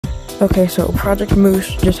Okay, so Project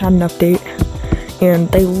Moose just had an update, and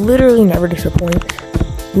they literally never disappoint.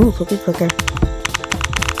 Ooh, cookie cookie.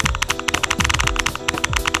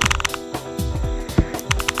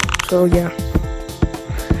 So yeah,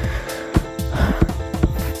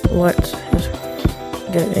 let's just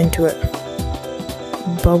get into it.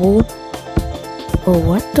 Bubble. Oh,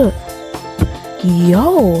 what the?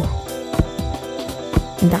 Yo!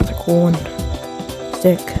 That's a cool one.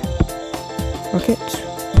 Stick. Rockets.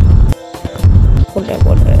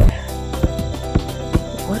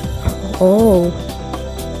 What? Oh.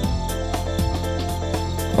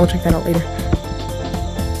 I'll check that out later.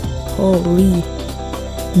 Holy.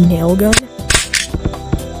 Nail gun?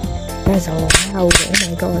 That's loud. Oh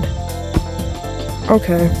my god.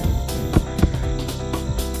 Okay.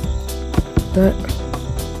 But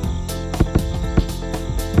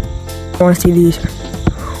I want to see these.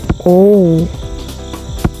 Oh.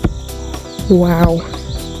 Wow.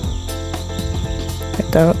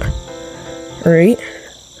 Like that. Alright.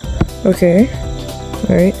 Okay.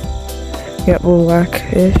 Alright. Got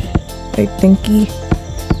blackish. I thinky.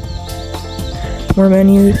 More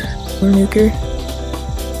menus. More nuker.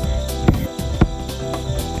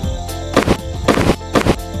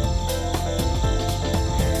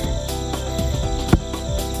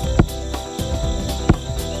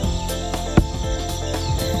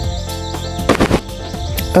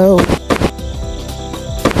 Oh.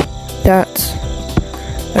 That's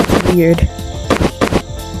weird.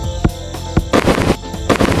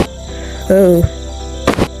 Oh.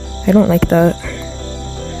 I don't like that.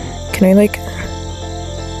 Can I like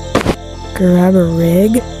grab a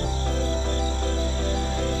rig?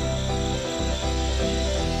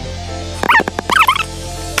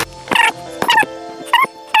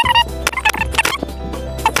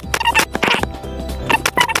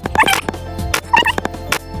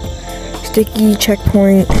 Sticky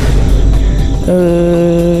checkpoint.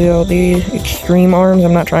 All these extreme arms.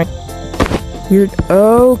 I'm not trying. Weird.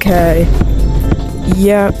 Okay.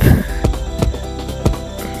 Yep.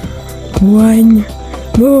 One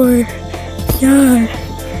more shot.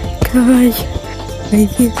 Gosh.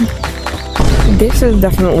 This is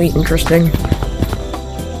definitely interesting.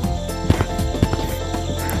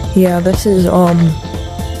 Yeah, this is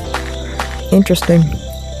interesting.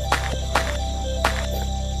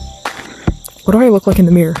 What do I look like in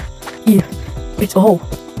the mirror? It's I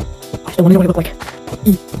still wonder what I look like.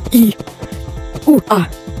 Ooh, ah.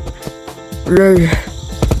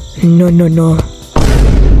 No.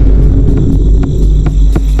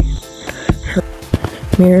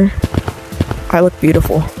 Mirror. I look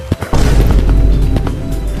beautiful.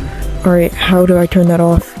 Alright, how do I turn that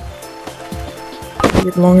off?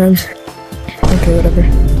 With long arms? Okay, whatever.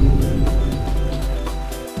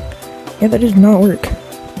 Yeah, that does not work.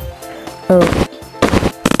 Oh.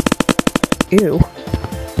 Ew.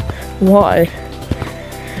 Why?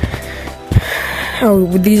 Oh,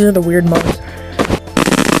 these are the weird mods.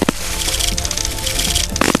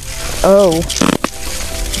 Oh.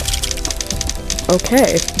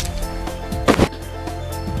 Okay.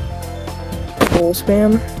 Full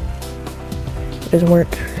spam. It doesn't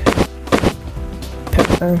work.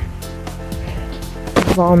 Pepper.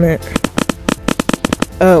 Vomit.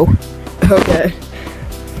 Oh. Okay.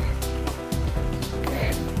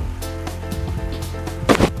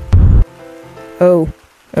 Oh.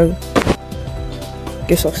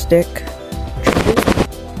 Guess I'll stick.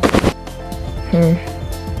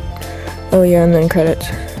 Oh yeah, and then credits.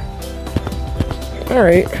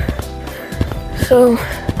 Alright. So,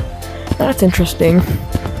 that's interesting.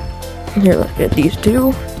 Here, let's get these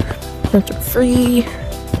two. That's free.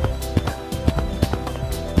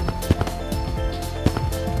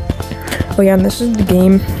 Oh yeah, and this is the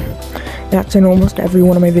game that's in almost every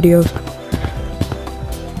one of my videos.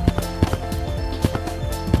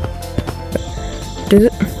 Did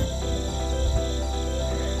it?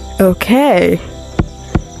 Okay.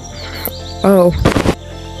 Oh.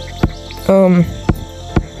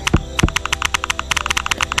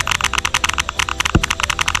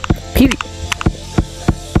 PV.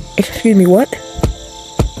 Excuse me, what?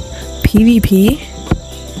 PvP?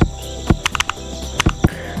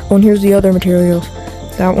 Oh, and here's the other materials.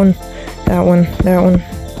 That one.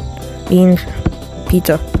 Beans.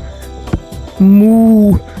 Pizza.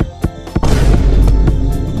 Moo.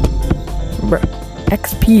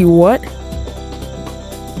 XP, what?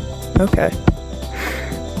 Okay.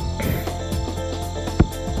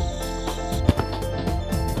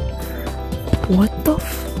 What the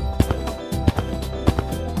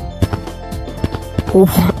Oh,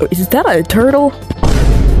 is that a turtle?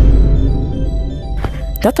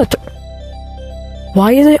 That's a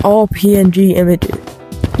Why is it all PNG images?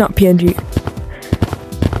 not PNG.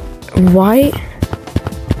 Why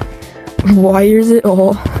is it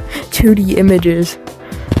all 2D images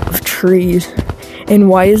of trees? And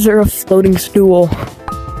why is there a floating stool?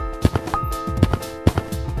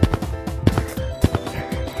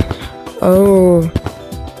 Oh.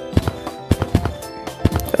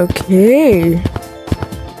 Okay.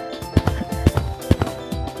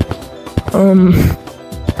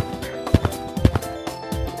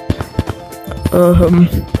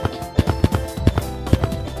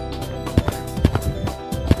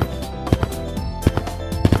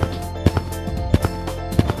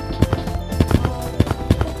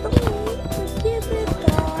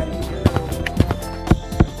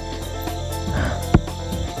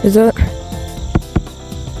 Is that?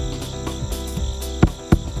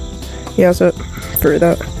 Yeah, so for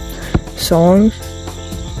that song.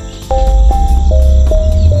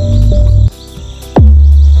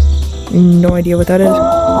 No idea what that is.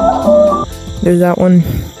 There's that one.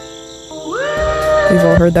 We've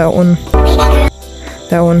all heard that one.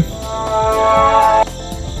 That one.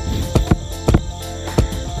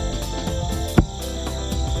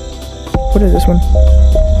 What is this one?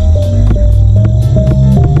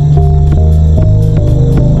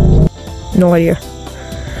 No idea.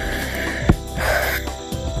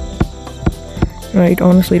 I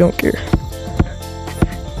honestly don't care.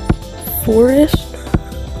 Forest?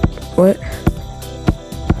 What?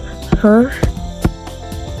 Huh?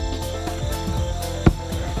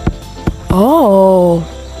 Oh,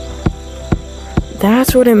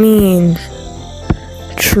 that's what it means.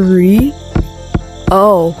 Tree?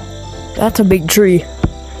 Oh, that's a big tree.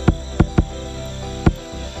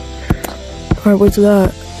 Alright, what's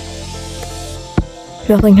that?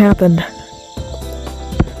 Nothing happened.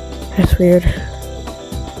 That's weird.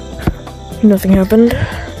 Nothing happened.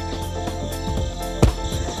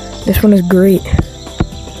 This one is great.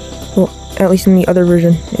 Well, at least in the other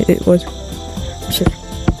version, it was. So,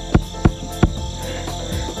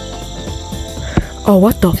 oh,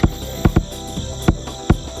 what the?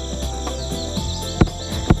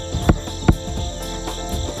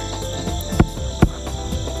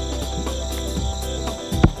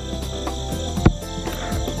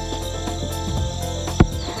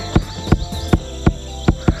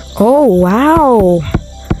 Oh, wow.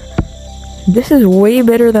 This is way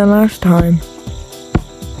better than last time.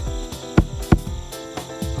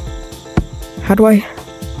 How do I?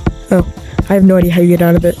 Oh, I have no idea how you get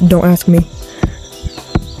out of it. Don't ask me.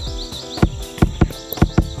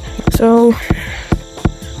 So,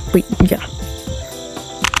 wait, yeah.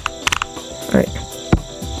 Alright.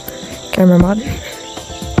 Camera mod.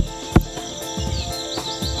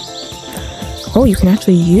 Oh, you can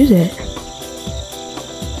actually use it.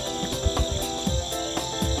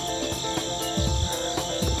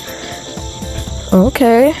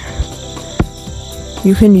 Okay.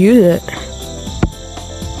 You can use it.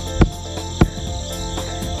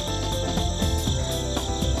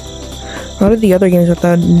 A lot of the other games like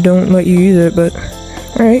that don't let you use it, but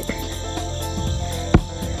alright.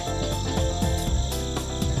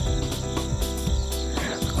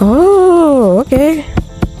 Oh, okay.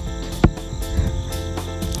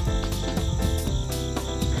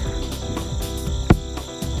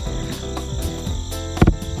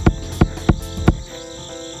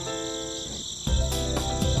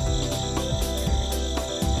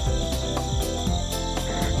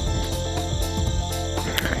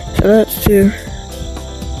 So that's two.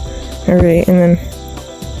 Alright, and then...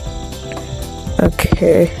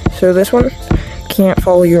 Okay, so this one can't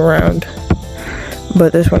follow you around,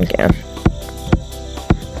 but this one can.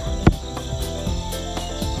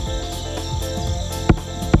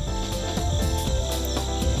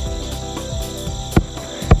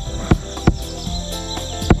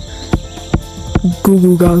 Goo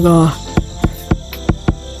goo gaga.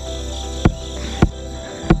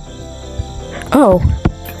 Oh.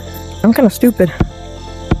 I'm kind of stupid.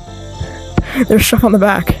 There's stuff on the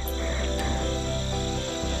back.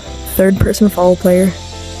 Third person follow player.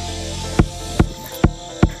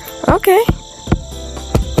 Okay.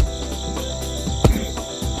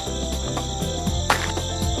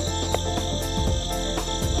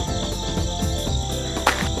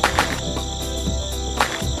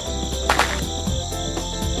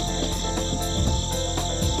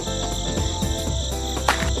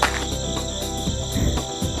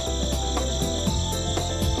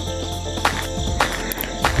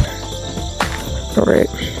 Alright.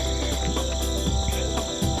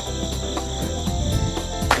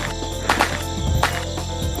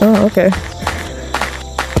 Oh, okay.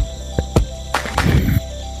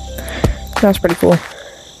 That's pretty cool.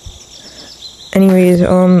 Anyways,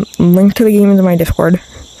 link to the game is in my Discord.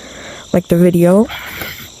 like the video,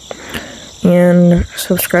 and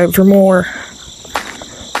subscribe for more.